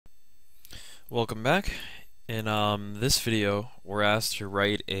Welcome back. In this video, we're asked to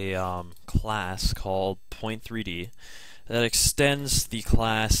write a class called Point3D that extends the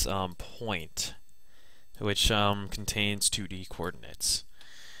class point, which contains 2D coordinates.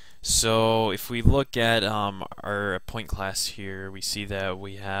 So if we look at our point class here, we see that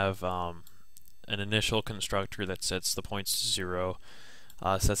we have an initial constructor that sets the points to 0,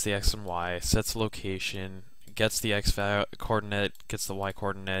 sets the x and y, sets the location, gets the x coordinate, gets the y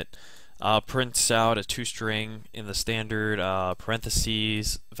coordinate, prints out a toString in the standard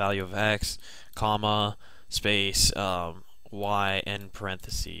parentheses, value of x, comma, space, y, and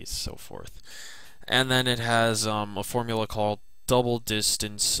parentheses, so forth. And then it has a formula called double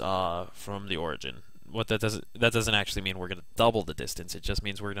distance from the origin. What that doesn't actually mean we're going to double the distance. It just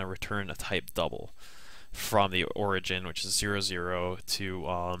means we're going to return a type double from the origin, which is 0, 0,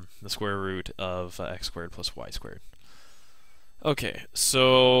 to the square root of x squared plus y squared. Okay,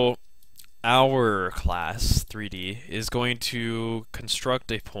 so our class 3D is going to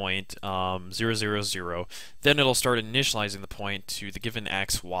construct a point 0, 0, 0. Then it'll start initializing the point to the given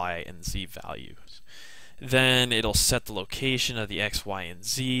x, y, and z values. Then it'll set the location of the x, y, and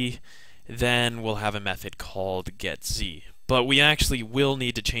z. Then we'll have a method called getZ. But we actually will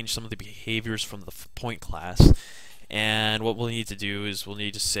need to change some of the behaviors from the point class. And what we'll need to do is we'll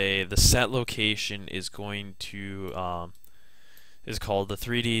need to say the set location is going to is called the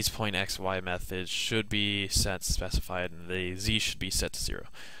 3D's point xy method should be set specified, and the z should be set to 0.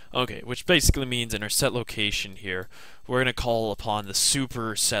 Okay, which basically means in our set location here, we're going to call upon the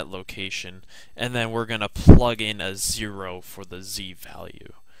super set location, and then we're going to plug in a 0 for the z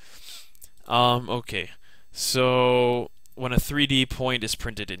value. Okay, so when a 3D point is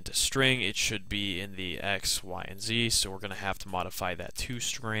printed into string, it should be in the x, y, and z, so we're going to have to modify that to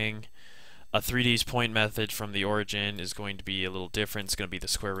string. A 3D's point method from the origin is going to be a little different. It's going to be the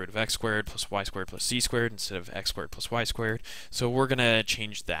square root of x squared plus y squared plus z squared instead of x squared plus y squared. So we're going to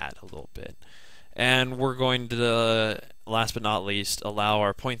change that a little bit. And we're going to, last but not least, allow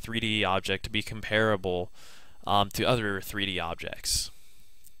our Point3D object to be comparable to other 3D objects.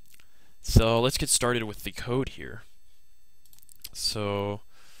 So let's get started with the code here. So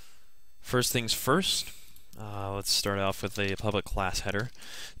first things first. Let's start off with a public class header.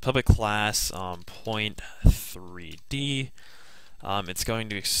 Public class Point3D. It's going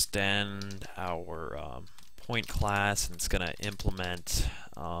to extend our point class, and it's going to implement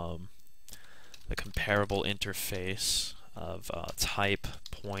the comparable interface of type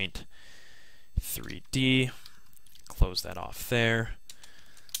Point3D. Close that off there.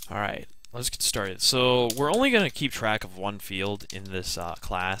 Alright. Let's get started. So we're only going to keep track of one field in this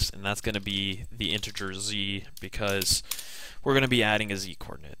class, and that's going to be the integer z, because we're going to be adding a z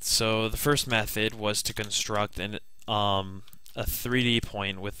coordinate. So the first method was to construct a 3D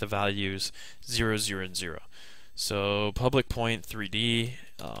point with the values 0, 0, and 0. So public point 3D,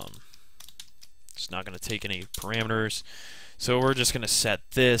 it's not going to take any parameters. So we're just going to set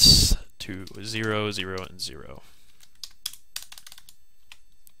this to 0, 0, and 0.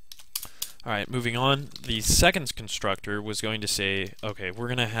 Alright, moving on. The second constructor was going to say, okay, we're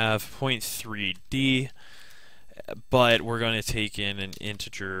going to have Point3D, but we're going to take in an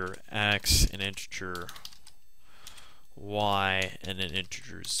integer x, an integer y, and an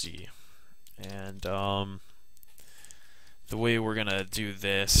integer z. And the way we're going to do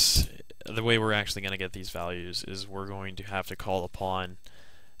this, the way we're actually going to get these values is we're going to have to call upon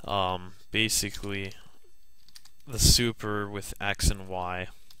basically the super with x and y.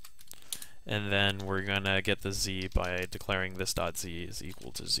 And then we're going to get the z by declaring this dot z is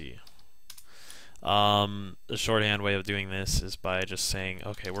equal to z. The shorthand way of doing this is by just saying,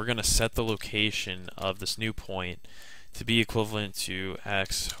 okay, we're going to set the location of this new point to be equivalent to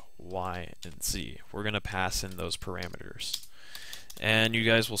x, y, and z. We're going to pass in those parameters. And you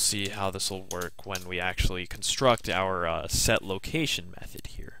guys will see how this will work when we actually construct our set location method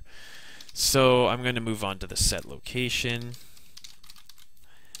here. So I'm going to move on to the set location.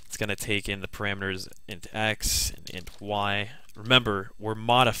 It's going to take in the parameters int x and int y. Remember, we're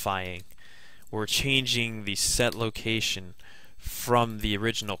modifying, we're changing the set location from the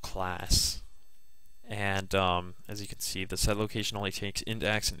original class. And as you can see, the set location only takes int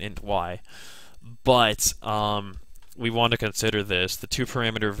x and int y. But we want to consider this. The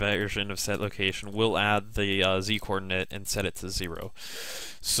two-parameter version of set location will add the z coordinate and set it to 0.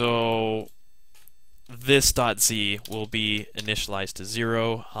 So this .z will be initialized to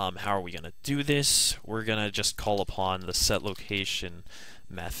 0. How are we going to do this? We're going to just call upon the set location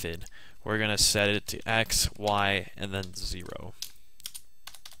method. We're going to set it to x, y, and then 0.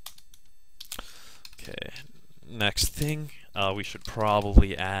 Okay, next thing, we should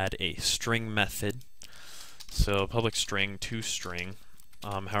probably add a string method. So public string to string.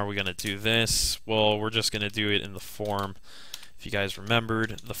 How are we going to do this? Well, we're just going to do it in the form, if you guys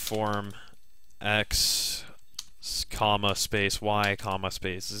remembered, the form x, comma, space y, comma,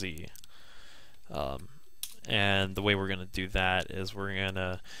 space z. And the way we're going to do that is we're going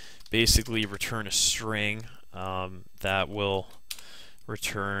to basically return a string that will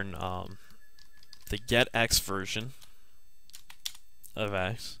return the getX version of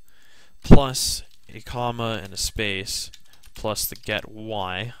x plus a comma and a space plus the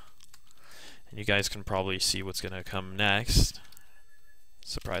getY. And you guys can probably see what's going to come next.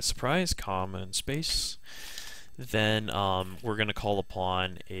 Surprise, surprise, comma and space. Then we're going to call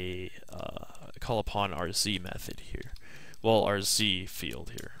upon our z method here. Well, our z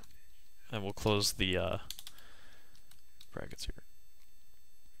field here, and we'll close the brackets here.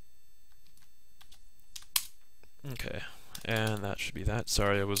 Okay, and that should be that.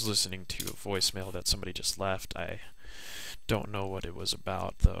 Sorry, I was listening to a voicemail that somebody just left. I don't know what it was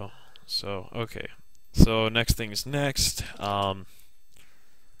about though. So okay, so next thing's next.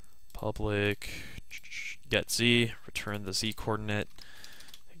 Public get z, return the z coordinate,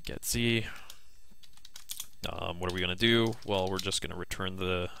 get z. What are we going to do? Well, we're just going to return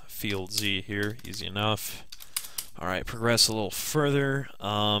the field z here, easy enough. Alright, progress a little further.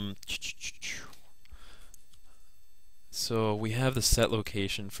 So we have the set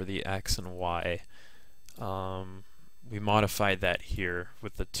location for the x and y. We modified that here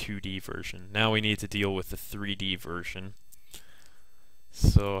with the 2D version. Now we need to deal with the 3D version.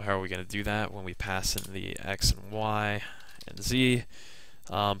 So how are we going to do that? When we pass in the x and y and z,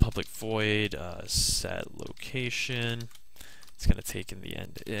 public void set location. It's going to take in the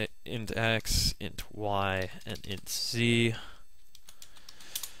int x, int y, and int z.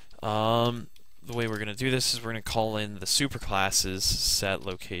 The way we're going to do this is we're going to call in the superclasses set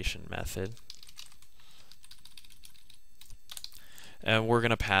location method. And we're going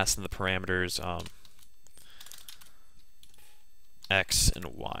to pass in the parameters x and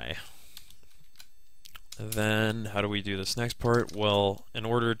y. And then how do we do this next part? Well, in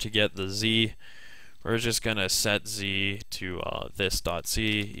order to get the z, we're just going to set z to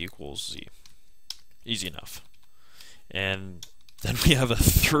this.z equals z. Easy enough. And then we have a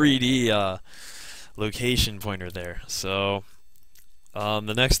 3D location pointer there. So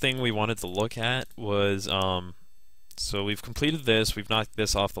the next thing we wanted to look at was, so we've completed this, we've knocked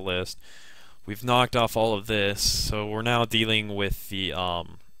this off the list, we've knocked off all of this, so we're now dealing with the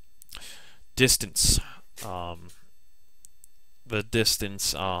distance, from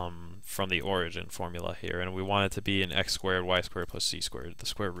the origin formula here, and we want it to be an x squared, y squared plus z squared, the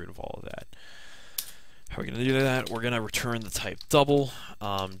square root of all of that. How are we going to do that? We're going to return the type double,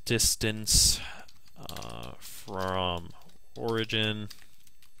 distance from origin.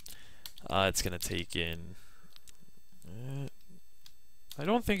 It's going to take in, I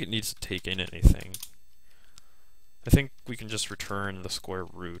don't think it needs to take in anything. I think we can just return the square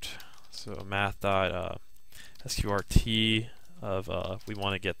root. So math.sqrt of, we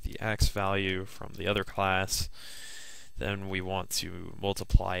want to get the x value from the other class. Then we want to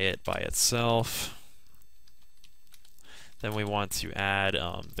multiply it by itself. Then we want to add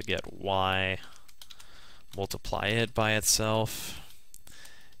the get y, multiply it by itself.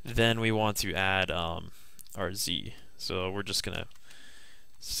 Then we want to add our z. So we're just going to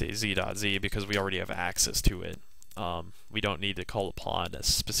say z.z because we already have access to it. We don't need to call upon a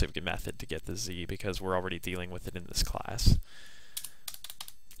specific method to get the z because we're already dealing with it in this class.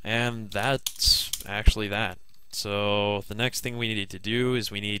 And that's actually that. So the next thing we need to do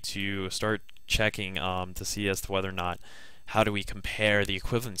is we need to start checking to see as to whether or not how do we compare the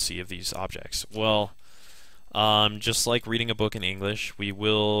equivalency of these objects. Well, just like reading a book in English, we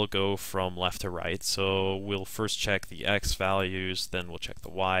will go from left to right. So we'll first check the x values, then we'll check the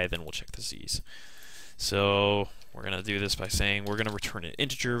y, then we'll check the z's. So we're going to do this by saying we're going to return an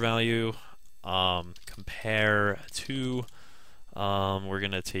integer value, compare to, we're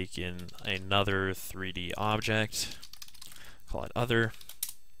going to take in another 3D object, call it other.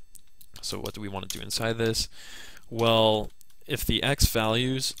 So what do we want to do inside this? Well, if the x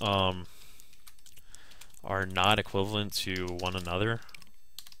values are not equivalent to one another,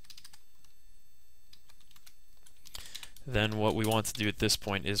 then what we want to do at this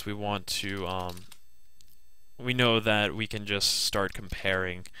point is we want to, we know that we can just start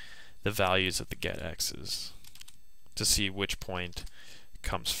comparing the values of the getx's to see which point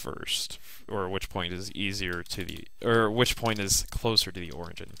comes first, or which point is easier to the, or which point is closer to the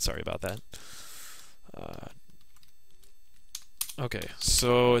origin. Sorry about that. Okay,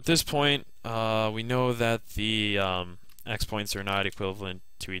 so at this point, we know that the x points are not equivalent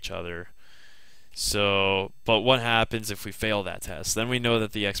to each other. So, but what happens if we fail that test? Then we know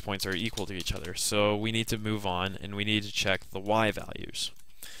that the x points are equal to each other. So we need to move on and we need to check the y values.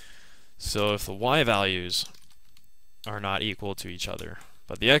 So if the y values are not equal to each other,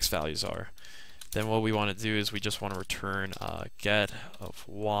 but the x values are, then what we want to do is we just want to return get of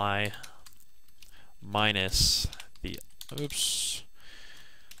y minus the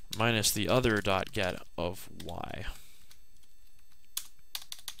minus the other dot get of y.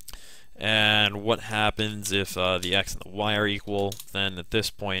 And what happens if the x and the y are equal? Then at this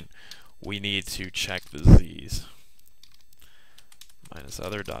point we need to check the z's. Minus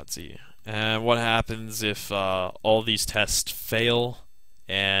other dot z. And what happens if all these tests fail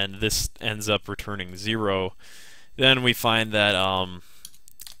and this ends up returning 0? Then we find that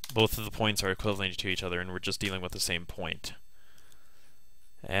both of the points are equivalent to each other and we're just dealing with the same point.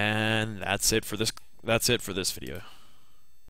 And that's it for this video.